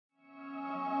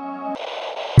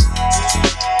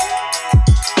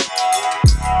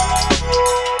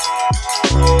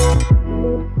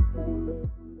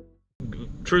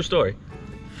True story.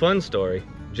 Fun story.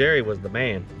 Jerry was the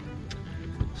man.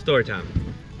 Story time.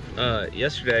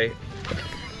 Yesterday,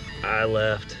 I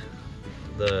left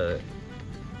the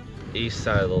east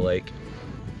side of the lake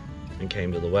and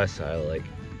came to the west side of the lake.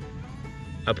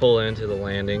 I pull into the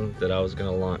landing that I was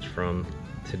gonna launch from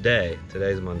today.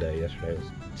 Today's Monday, yesterday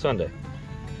was Sunday.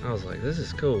 I was like, this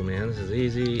is cool, man. This is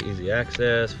easy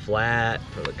access, flat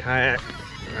for the kayak.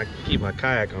 I keep my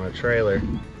kayak on a trailer.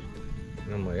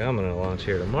 And I'm like, I'm gonna launch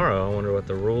here tomorrow. I wonder what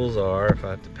the rules are, if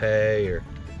I have to pay or,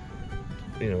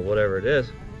 you know, whatever it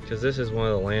is. Because this is one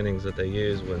of the landings that they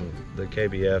use when the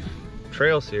KBF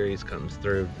Trail Series comes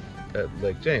through at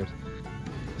Lake James.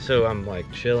 So I'm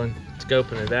like chilling,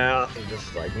 scoping it out, and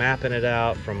just like mapping it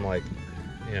out from like,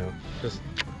 you know, just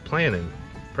planning,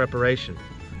 preparation.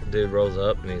 Dude rolls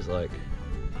up and he's like,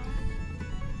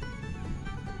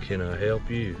 can I help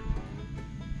you?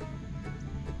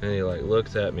 And he like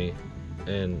looks at me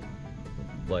and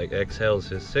like exhales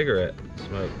his cigarette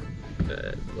smoke,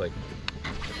 like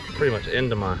pretty much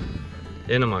into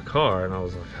my car. And I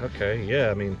was like, okay,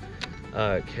 yeah, I mean,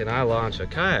 can I launch a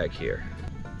kayak here?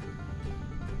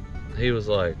 He was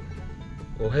like,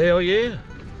 well, hell yeah.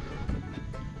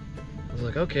 I was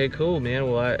like, okay, cool, man.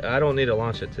 Well, I don't need to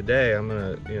launch it today. I'm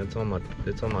gonna, you know,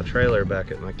 it's on my trailer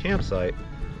back at my campsite.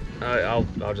 I'll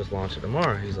just launch it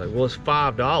tomorrow. He's like, well, it's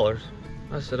 $5.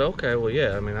 I said, okay, well,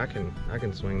 yeah, I mean, I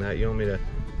can swing that. You want me to,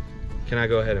 can I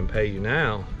go ahead and pay you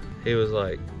now? He was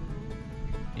like,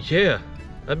 yeah,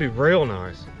 that'd be real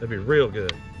nice. That'd be real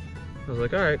good. I was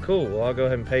like, all right, cool. Well, I'll go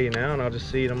ahead and pay you now and I'll just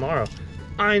see you tomorrow.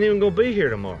 I ain't even gonna be here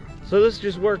tomorrow. So this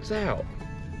just works out.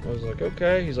 I was like,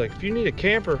 okay. He's like, if you need a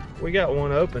camper, we got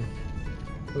one open.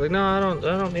 I was like, no, I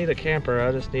don't need a camper.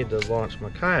 I just need to launch my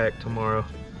kayak tomorrow.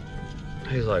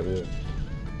 He's like, well,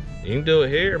 you can do it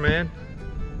here, man.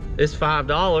 It's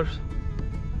 $5.